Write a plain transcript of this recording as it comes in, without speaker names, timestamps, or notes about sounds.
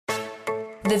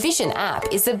The Vision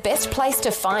app is the best place to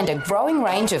find a growing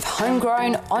range of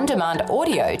homegrown, on-demand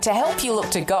audio to help you look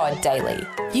to God daily.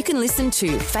 You can listen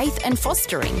to Faith and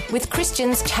Fostering with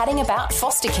Christians chatting about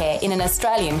foster care in an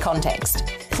Australian context.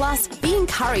 Plus, be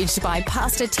encouraged by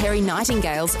Pastor Terry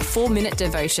Nightingale's 4-minute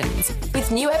devotions, with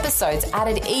new episodes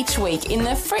added each week in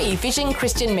the free Vision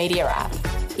Christian Media app.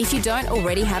 If you don't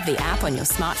already have the app on your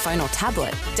smartphone or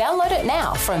tablet, download it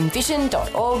now from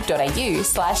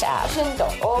vision.org.au/app.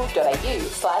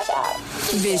 Vision.org.au/app.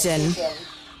 Vision.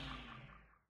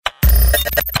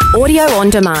 Audio on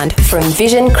demand from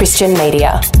Vision Christian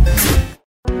Media.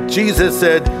 Jesus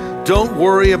said, "Don't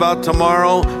worry about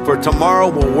tomorrow, for tomorrow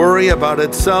will worry about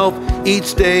itself.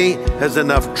 Each day has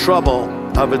enough trouble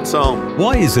of its own."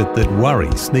 Why is it that worry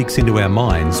sneaks into our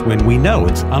minds when we know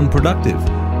it's unproductive?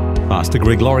 Pastor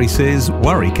Greg Laurie says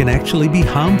worry can actually be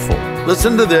harmful.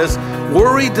 Listen to this.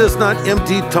 Worry does not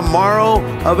empty tomorrow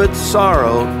of its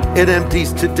sorrow. It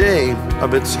empties today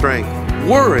of its strength.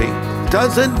 Worry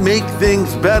doesn't make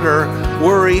things better.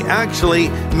 Worry actually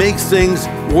makes things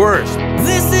worse.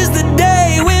 This is the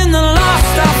day when the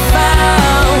lost are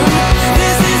found.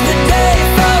 This is the day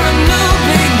for a new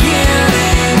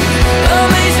beginning.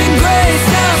 Amazing grace,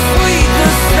 how sweet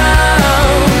the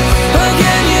sound.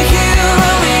 Again you hear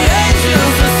all the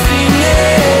angels are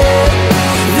singing.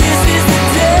 This is the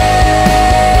day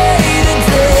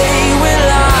when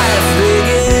life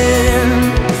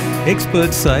begins.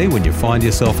 Experts say when you find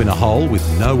yourself in a hole with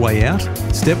no way out,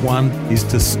 step one is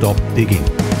to stop digging.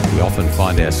 We often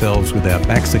find ourselves with our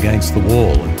backs against the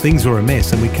wall and things are a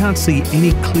mess and we can't see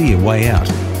any clear way out.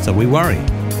 So we worry,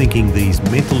 thinking these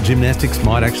mental gymnastics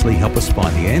might actually help us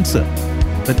find the answer.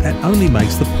 But that only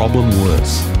makes the problem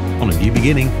worse. On A New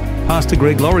Beginning, Pastor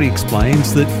Greg Laurie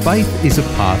explains that faith is a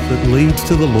path that leads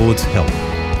to the Lord's help.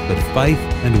 But faith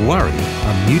and worry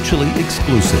are mutually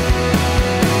exclusive.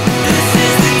 This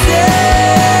is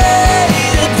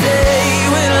the day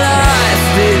when life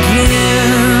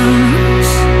begins.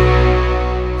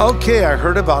 Okay, I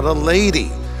heard about a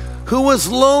lady who was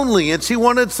lonely and she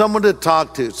wanted someone to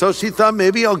talk to. So she thought,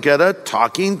 maybe I'll get a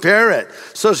talking parrot.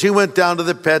 So she went down to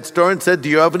the pet store and said, "Do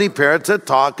you have any parrots that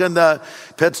talk?" And the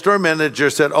pet store manager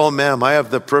said, "Oh, ma'am, I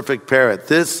have the perfect parrot.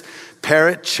 This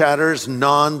parrot chatters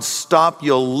non-stop.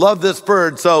 You'll love this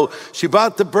bird." So she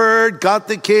bought the bird, got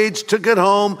the cage, took it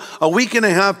home. A week and a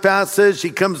half passes.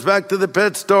 She comes back to the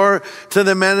pet store to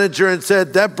the manager and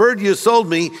said, "That bird you sold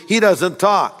me, he doesn't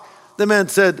talk." The man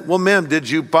said, "Well, ma'am, did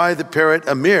you buy the parrot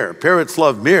a mirror? Parrots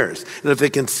love mirrors. And if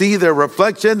they can see their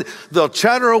reflection, they'll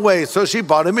chatter away." So she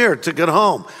bought a mirror, took it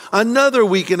home. Another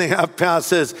week and a half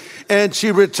passes, and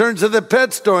she returns to the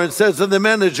pet store and says to the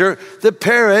manager, "The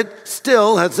parrot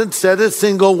still hasn't said a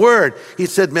single word." He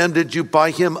said, "Ma'am, did you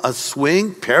buy him a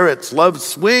swing? Parrots love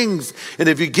swings. And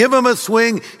if you give him a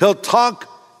swing, he'll talk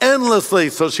endlessly."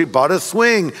 So she bought a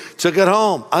swing, took it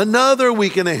home. Another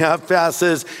week and a half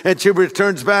passes, and she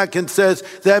returns back and says,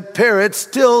 "That parrot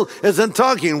still isn't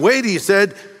talking." "Wait," he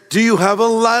said, "do you have a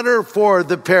ladder for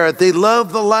the parrot? They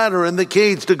love the ladder in the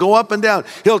cage to go up and down.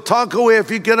 He'll talk away if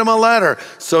you get him a ladder."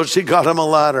 So she got him a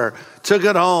ladder, took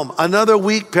it home. Another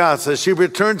week passes. She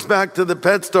returns back to the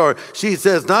pet store. She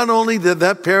says, "Not only did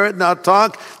that parrot not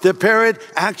talk, the parrot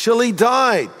actually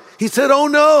died." He said, "Oh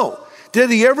no. Did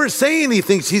he ever say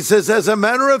anything?" She says, "As a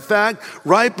matter of fact,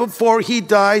 right before he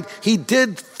died, he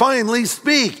did finally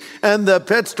speak." And the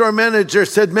pet store manager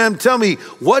said, "Ma'am, tell me,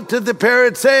 what did the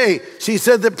parrot say?" She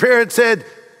said, "The parrot said,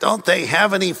 'Don't they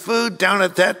have any food down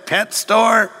at that pet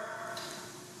store?'"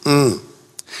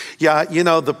 Yeah,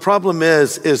 the problem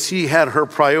is she had her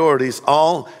priorities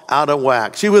all out of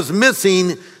whack. She was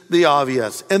missing the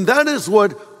obvious. And that is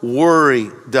what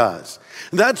worry does.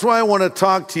 That's why I want to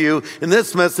talk to you in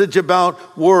this message about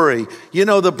worry.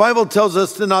 The Bible tells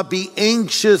us to not be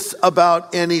anxious about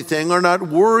anything or not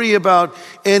worry about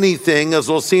anything, as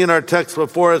we'll see in our text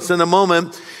before us in a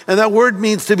moment. And that word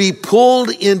means to be pulled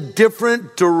in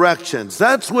different directions.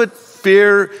 That's what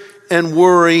fear and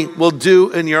worry will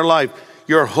do in your life.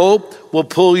 Your hope will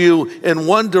pull you in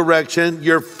one direction.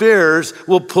 Your fears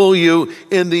will pull you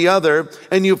in the other.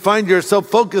 And you find yourself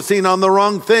focusing on the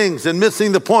wrong things and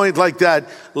missing the point, like that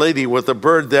lady with the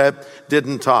bird that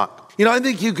didn't talk. I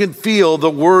think you can feel the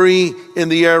worry in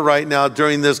the air right now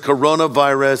during this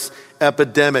coronavirus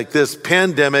epidemic, this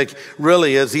pandemic.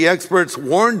 Really, as the experts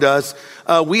warned us,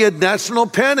 we had national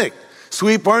panic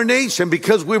sweep our nation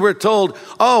because we were told,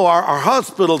 our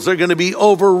hospitals are going to be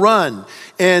overrun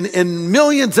and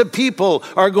millions of people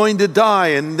are going to die.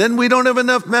 And then we don't have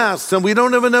enough masks and we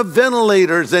don't have enough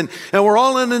ventilators and we're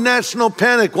all in a national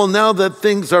panic. Well, now that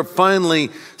things are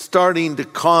finally starting to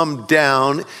calm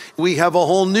down, we have a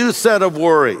whole new set of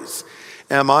worries.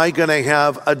 am I going to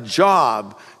have a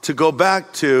job to go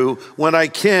back to when I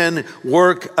can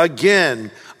work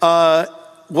again?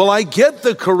 Will I get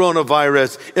the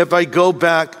coronavirus if I go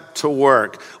back to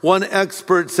work? One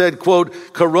expert said, quote,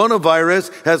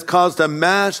 coronavirus has caused a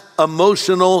mass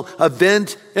emotional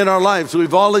event in our lives.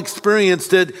 We've all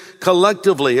experienced it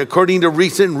collectively. According to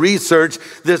recent research,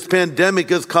 this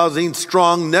pandemic is causing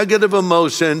strong negative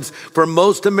emotions for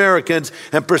most Americans,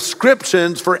 and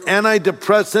prescriptions for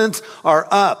antidepressants are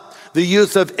up. The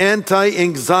use of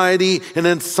anti-anxiety and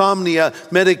insomnia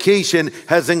medication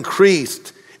has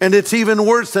increased. And it's even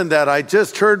worse than that. I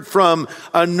just heard from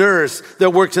a nurse that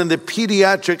works in the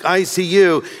pediatric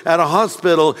ICU at a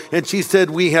hospital, and she said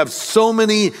we have so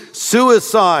many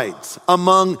suicides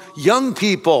among young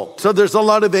people. So there's a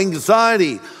lot of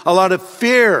anxiety, a lot of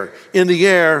fear in the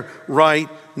air right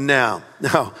now.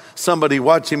 Now, somebody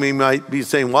watching me might be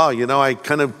saying, wow, I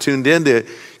kind of tuned in to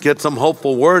get some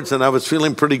hopeful words, and I was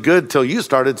feeling pretty good till you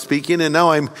started speaking, and now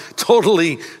I'm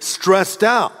totally stressed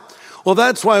out. Well,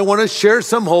 that's why I want to share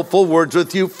some hopeful words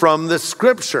with you from the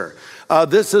scripture.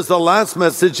 This is the last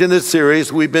message in a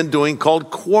series we've been doing called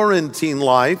Quarantine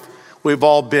Life. We've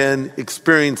all been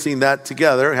experiencing that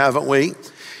together, haven't we?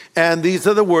 And these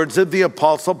are the words of the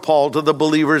Apostle Paul to the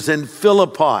believers in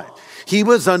Philippi. He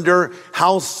was under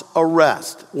house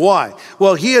arrest. Why?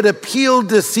 Well, he had appealed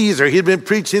to Caesar. He had been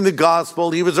preaching the gospel.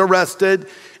 He was arrested.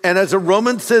 And as a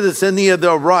Roman citizen, he had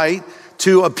the right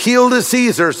to appeal to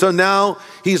Caesar. So now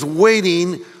he's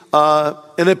waiting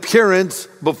an appearance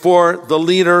before the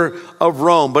leader of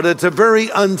Rome. But it's a very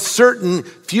uncertain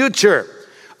future.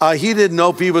 He didn't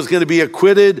know if he was going to be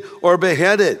acquitted or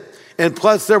beheaded. And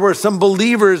plus there were some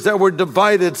believers that were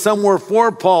divided. Some were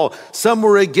for Paul, some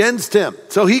were against him.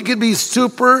 So he could be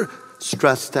super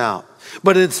stressed out.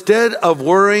 But instead of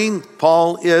worrying,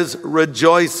 Paul is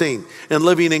rejoicing and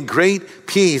living in great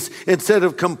peace. Instead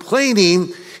of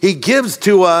complaining, he gives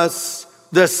to us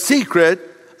the secret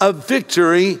of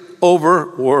victory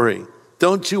over worry.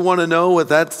 Don't you want to know what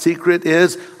that secret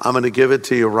is? I'm going to give it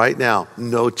to you right now.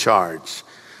 No charge.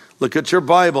 Look at your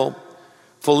Bible.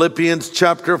 Philippians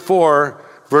chapter 4,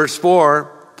 verse 4.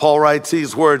 Paul writes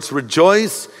these words,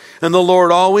 rejoice in the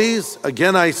Lord always.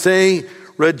 Again, I say,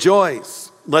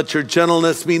 rejoice. Let your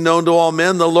gentleness be known to all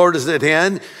men. The Lord is at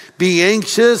hand. Be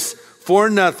anxious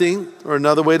for nothing, or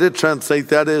another way to translate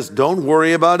that is, don't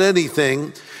worry about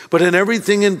anything, but in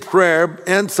everything in prayer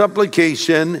and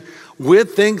supplication,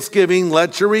 with thanksgiving,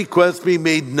 let your requests be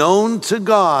made known to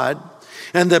God,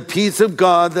 and the peace of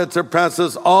God that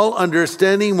surpasses all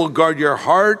understanding will guard your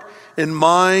heart and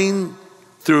mind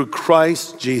through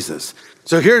Christ Jesus.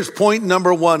 So here's point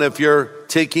number one if you're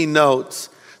taking notes.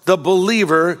 The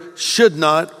believer should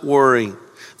not worry.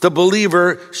 The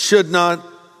believer should not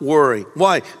worry.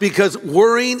 Why? Because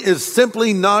worrying is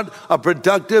simply not a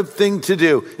productive thing to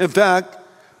do. In fact,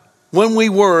 when we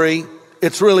worry,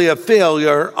 it's really a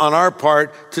failure on our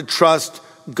part to trust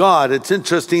God. It's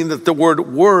interesting that the word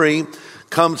worry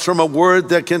comes from a word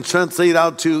that can translate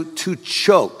out to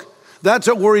choke. That's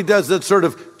what worry does. It sort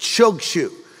of chokes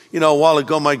you. A while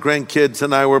ago, my grandkids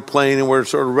and I were playing and we're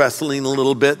sort of wrestling a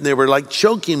little bit, and they were like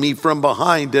choking me from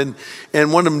behind. And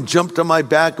one of them jumped on my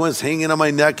back and was hanging on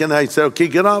my neck. And I said, okay,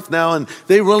 get off now. And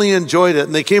they really enjoyed it.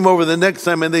 And they came over the next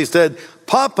time and they said,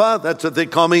 Papa, that's what they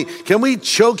call me, can we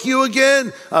choke you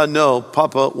again? No,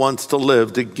 Papa wants to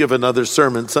live to give another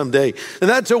sermon someday. And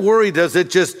that's what worry does. It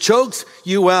just chokes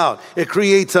you out. It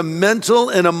creates a mental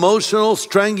and emotional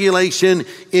strangulation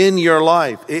in your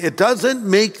life. It doesn't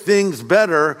make things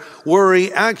better.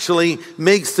 Worry actually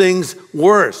makes things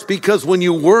worse, because when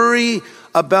you worry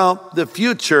about the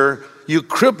future, you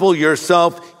cripple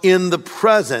yourself in the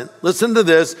present. Listen to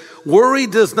this. Worry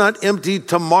does not empty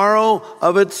tomorrow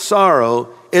of its sorrow.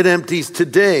 It empties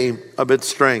today of its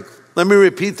strength. Let me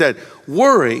repeat that.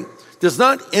 Worry does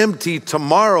not empty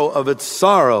tomorrow of its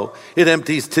sorrow. It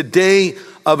empties today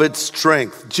of its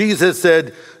strength. Jesus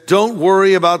said, don't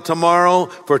worry about tomorrow,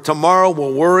 for tomorrow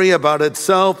will worry about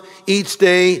itself. Each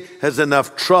day has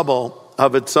enough trouble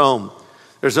of its own.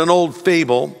 There's an old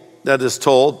fable that is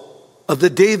told of the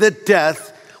day that Death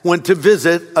went to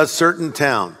visit a certain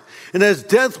town. And as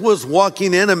Death was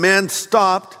walking in, a man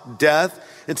stopped Death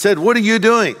and said, what are you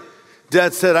doing?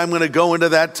 Death said, I'm going to go into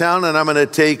that town and I'm going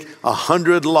to take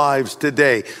 100 lives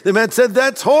today. The man said,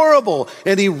 that's horrible.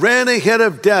 And he ran ahead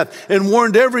of Death and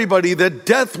warned everybody that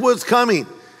Death was coming.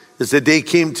 As the day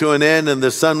came to an end and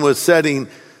the sun was setting,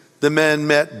 the man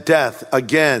met Death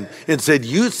again and said,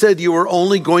 you said you were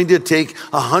only going to take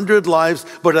 100 lives,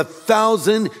 but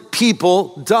 1,000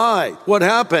 people died. What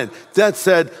happened? Death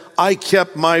said, I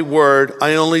kept my word.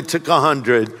 I only took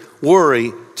 100.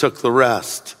 Worry took the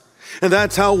rest. And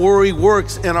that's how worry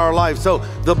works in our life. So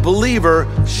the believer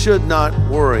should not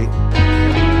worry.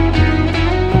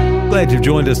 Glad you've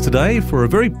joined us today for a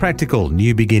very practical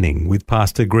new beginning with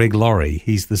Pastor Greg Laurie.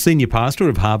 He's the senior pastor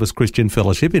of Harvest Christian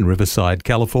Fellowship in Riverside,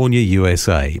 California,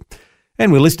 USA.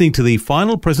 And we're listening to the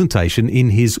final presentation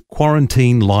in his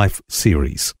Quarantine Life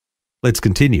series. Let's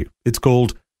continue. It's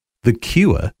called The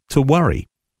Cure to Worry.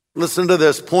 Listen to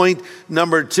this. Point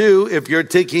number 2, if you're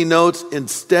taking notes,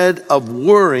 instead of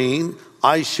worrying,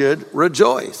 I should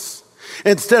rejoice.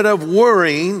 Instead of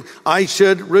worrying, I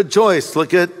should rejoice.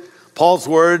 Look at Paul's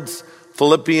words,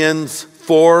 Philippians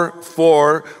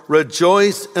 4:4.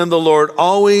 Rejoice in the Lord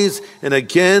always, and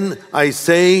again I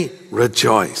say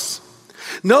rejoice.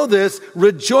 Know this,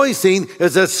 rejoicing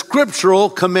is a scriptural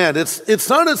command. It's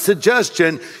not a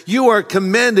suggestion. You are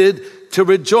commanded to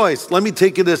rejoice. Let me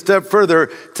take it a step further.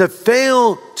 To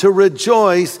fail to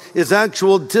rejoice is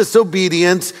actual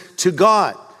disobedience to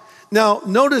God. Now,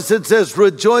 notice it says,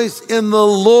 rejoice in the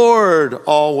Lord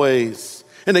always.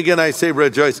 And again, I say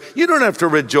rejoice. You don't have to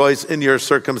rejoice in your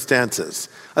circumstances.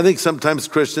 I think sometimes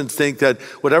Christians think that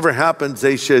whatever happens,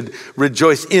 they should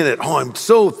rejoice in it. Oh, I'm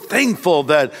so thankful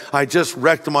that I just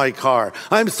wrecked my car.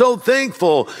 I'm so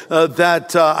thankful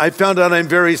that I found out I'm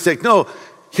very sick. No,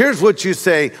 here's what you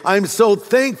say. I'm so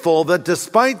thankful that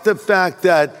despite the fact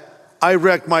that I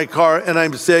wrecked my car and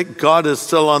I'm sick, God is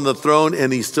still on the throne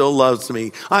and he still loves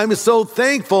me. I'm so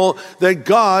thankful that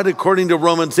God, according to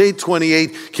Romans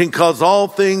 8:28, can cause all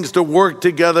things to work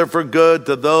together for good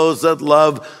to those that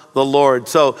love the Lord.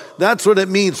 So that's what it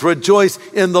means. Rejoice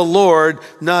in the Lord,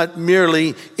 not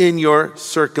merely in your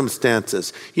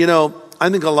circumstances. You know,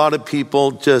 I think a lot of people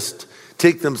just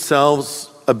take themselves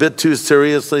a bit too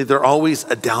seriously. They're always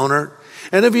a downer.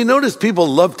 And if you notice, people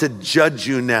love to judge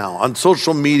you now, on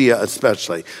social media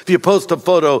especially. If you post a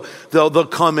photo, they'll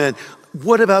comment,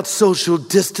 what about social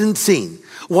distancing?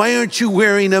 Why aren't you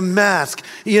wearing a mask?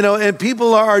 You know, and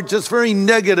people are just very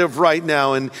negative right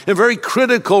now and very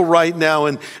critical right now.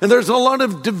 And there's a lot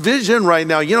of division right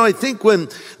now. You know, I think when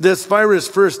this virus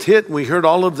first hit, we heard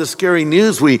all of the scary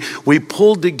news. We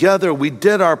pulled together, we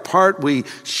did our part, we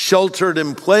sheltered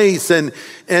in place. And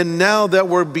now that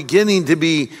we're beginning to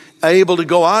be able to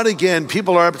go out again,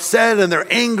 people are upset and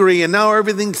they're angry, and now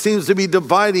everything seems to be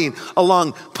dividing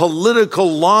along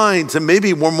political lines, and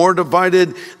maybe we're more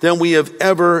divided than we have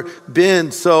ever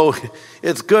been. So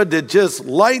it's good to just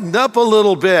lighten up a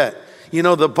little bit. You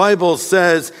know, the Bible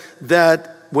says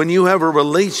that when you have a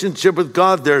relationship with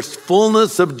God, there's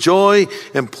fullness of joy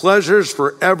and pleasures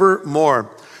forevermore.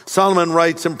 Solomon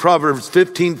writes in Proverbs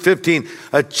 15:15,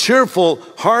 a cheerful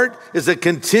heart is a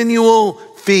continual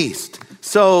feast.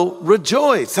 So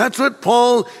rejoice. That's what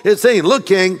Paul is saying. Look,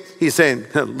 King, he's saying,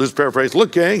 loose paraphrase,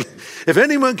 look, King, if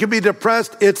anyone can be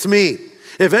depressed, it's me.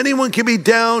 If anyone can be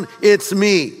down, it's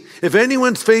me. If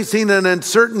anyone's facing an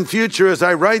uncertain future as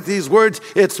I write these words,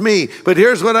 it's me. But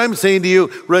here's what I'm saying to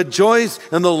you, rejoice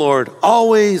in the Lord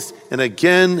always. And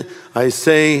again, I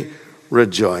say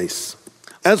rejoice.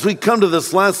 As we come to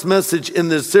this last message in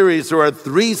this series, there are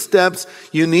 3 steps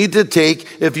you need to take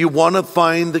if you want to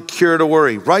find the cure to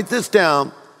worry. Write this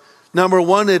down. Number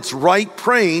 1, it's right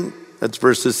praying. That's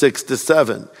verses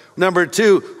 6-7. Number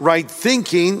 2, right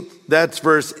thinking. That's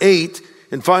verse 8.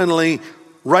 And finally,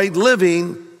 right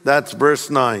living. That's verse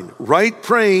 9. Right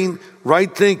praying,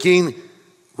 right thinking,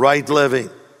 right living.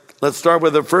 Let's start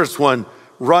with the first one,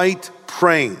 right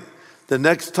praying. The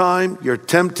next time you're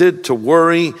tempted to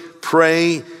worry,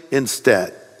 pray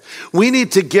instead. We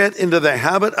need to get into the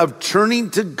habit of turning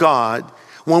to God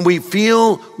when we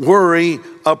feel worry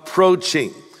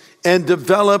approaching and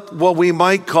develop what we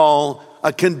might call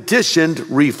a conditioned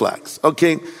reflex.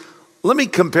 Okay, let me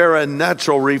compare a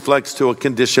natural reflex to a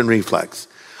conditioned reflex.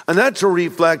 A natural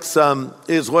reflex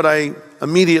is what I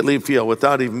immediately feel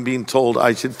without even being told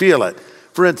I should feel it.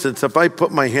 For instance, if I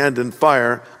put my hand in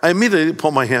fire, I immediately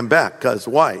pull my hand back because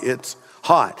why? It's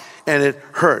hot and it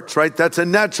hurts, right? That's a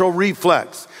natural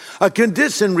reflex. A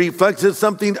conditioned reflex is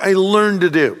something I learned to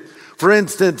do. For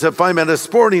instance, if I'm at a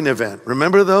sporting event,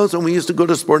 remember those when we used to go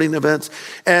to sporting events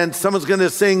and someone's going to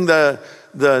sing the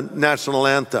national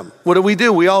anthem? What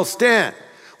do? We all stand.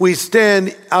 We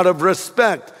stand out of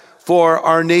respect for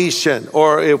our nation,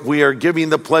 or if we are giving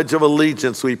the Pledge of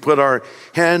Allegiance, we put our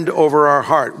hand over our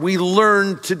heart. We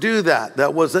learned to do that.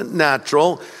 That wasn't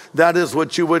natural. That is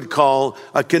what you would call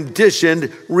a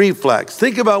conditioned reflex.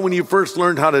 Think about when you first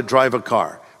learned how to drive a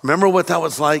car. Remember what that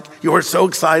was like? You were so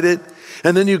excited.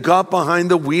 And then you got behind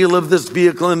the wheel of this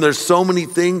vehicle, and there's so many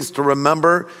things to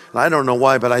remember. And I don't know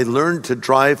why, but I learned to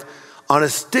drive on a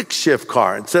stick shift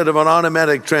car instead of an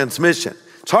automatic transmission.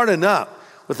 It's hard enough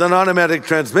with an automatic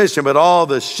transmission, but all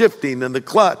the shifting and the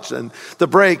clutch and the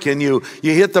brake, and you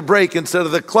hit the brake instead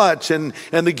of the clutch, and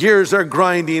the gears are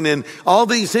grinding, and all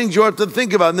these things you have to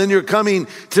think about. And then you're coming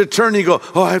to turn, you go,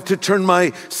 oh, I have to turn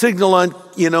my signal on,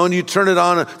 and you turn it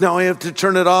on. Now I have to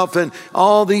turn it off, and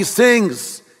all these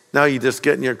things. Now you just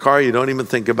get in your car, you don't even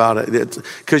think about it. It's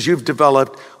because you've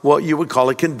developed what you would call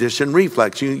a conditioned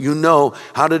reflex. You know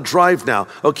how to drive now.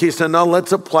 Okay, so now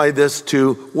let's apply this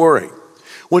to worry.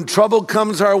 When trouble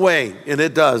comes our way, and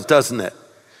it does, doesn't it?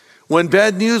 When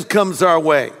bad news comes our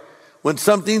way, when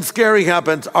something scary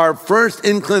happens, our first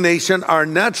inclination, our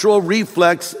natural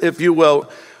reflex, if you will,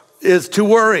 is to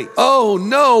worry. Oh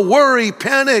no, worry,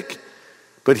 panic.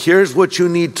 But here's what you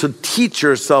need to teach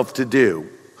yourself to do.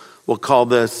 We'll call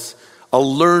this a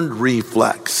learned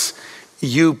reflex.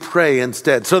 You pray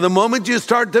instead. So the moment you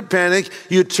start to panic,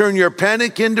 you turn your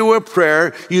panic into a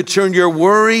prayer. You turn your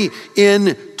worry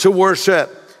into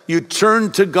worship. You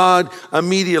turn to God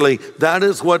immediately. That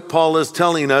is what Paul is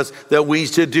telling us that we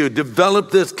should do.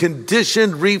 Develop this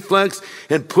conditioned reflex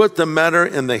and put the matter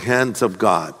in the hands of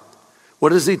God. What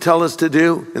does he tell us to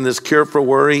do in this cure for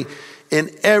worry? In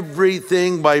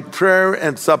everything by prayer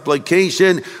and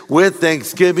supplication with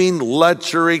thanksgiving,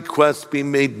 let your requests be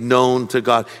made known to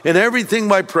God. In everything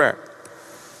by prayer.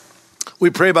 We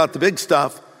pray about the big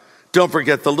stuff. Don't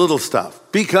forget the little stuff,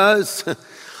 because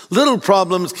little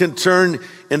problems can turn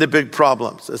into big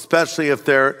problems, especially if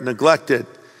they're neglected.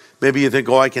 Maybe you think,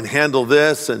 oh, I can handle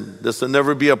this, and this will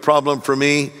never be a problem for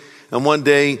me. And one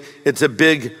day it's a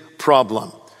big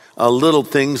problem. Little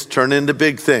things turn into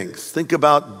big things. Think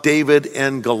about David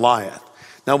and Goliath.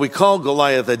 Now, we call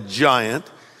Goliath a giant.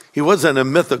 He wasn't a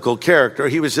mythical character.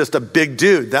 He was just a big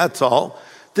dude, that's all.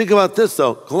 Think about this,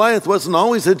 though. Goliath wasn't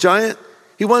always a giant.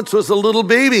 He once was a little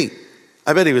baby.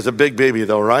 I bet he was a big baby,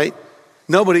 though, right?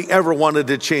 Nobody ever wanted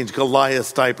to change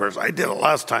Goliath's diapers. I did it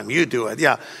last time, you do it.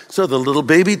 Yeah. So the little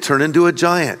baby turned into a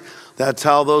giant. That's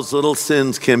how those little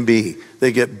sins can be.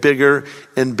 They get bigger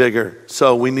and bigger.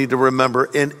 So we need to remember,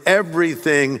 in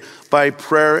everything by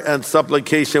prayer and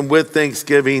supplication with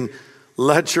thanksgiving,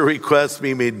 let your requests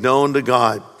be made known to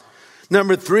God.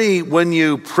 Number 3, when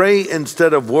you pray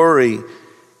instead of worry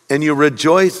and you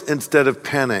rejoice instead of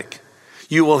panic,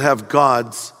 you will have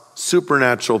God's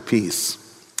supernatural peace.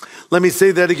 Let me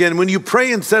say that again. When you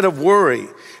pray instead of worry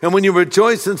and when you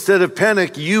rejoice instead of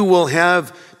panic, you will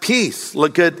have peace.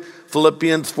 Look at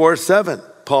Philippians 4:7.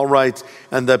 Paul writes,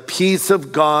 and the peace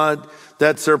of God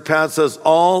that surpasses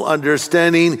all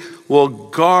understanding will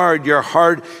guard your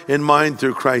heart and mind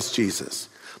through Christ Jesus.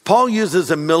 Paul uses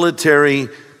a military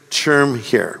term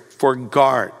here for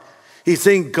guard. He's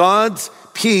saying God's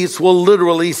peace will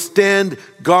literally stand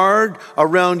guard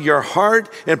around your heart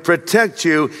and protect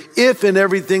you if in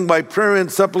everything by prayer and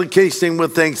supplication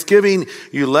with thanksgiving,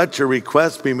 you let your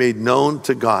requests be made known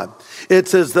to God.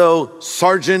 It's as though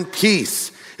Sergeant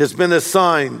Peace has been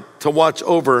assigned to watch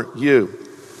over you.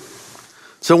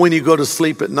 So when you go to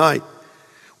sleep at night,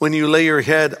 when you lay your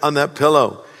head on that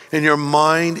pillow and your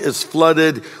mind is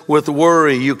flooded with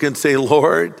worry, you can say,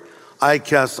 Lord, I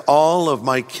cast all of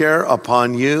my care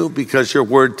upon you because your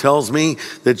word tells me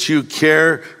that you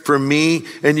care for me,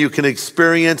 and you can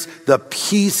experience the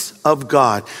peace of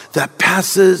God that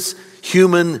passes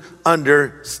human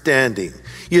understanding.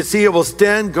 You see, it will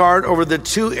stand guard over the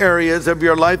 2 areas of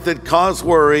your life that cause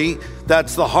worry.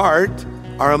 That's the heart,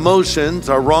 our emotions,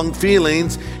 our wrong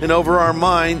feelings, and over our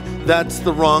mind, that's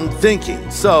the wrong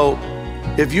thinking. So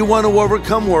if you want to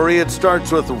overcome worry, it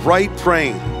starts with right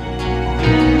praying.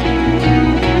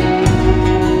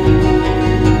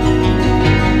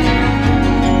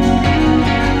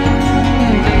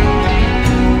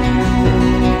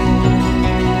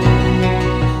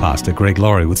 Pastor Greg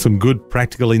Laurie with some good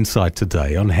practical insight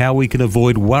today on how we can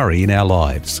avoid worry in our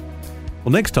lives.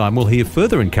 Well, next time we'll hear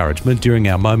further encouragement during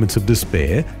our moments of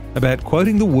despair about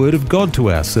quoting the Word of God to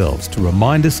ourselves to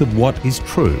remind us of what is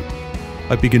true.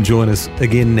 Hope you can join us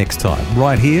again next time,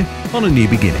 right here on A New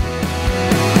Beginning.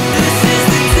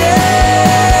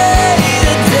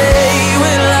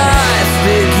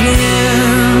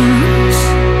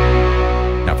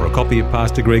 Copy of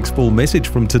Pastor Greg's full message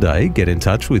from today, get in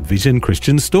touch with Vision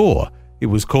Christian Store. It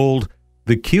was called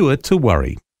The Cure to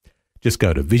Worry. Just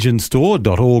go to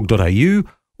visionstore.org.au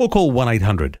or call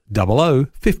 1-800 00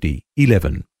 50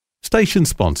 11. Station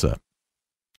sponsor.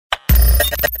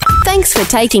 Thanks for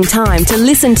taking time to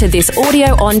listen to this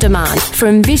audio on demand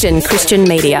from Vision Christian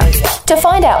Media. To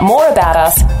find out more about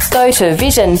us, go to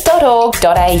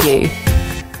vision.org.au.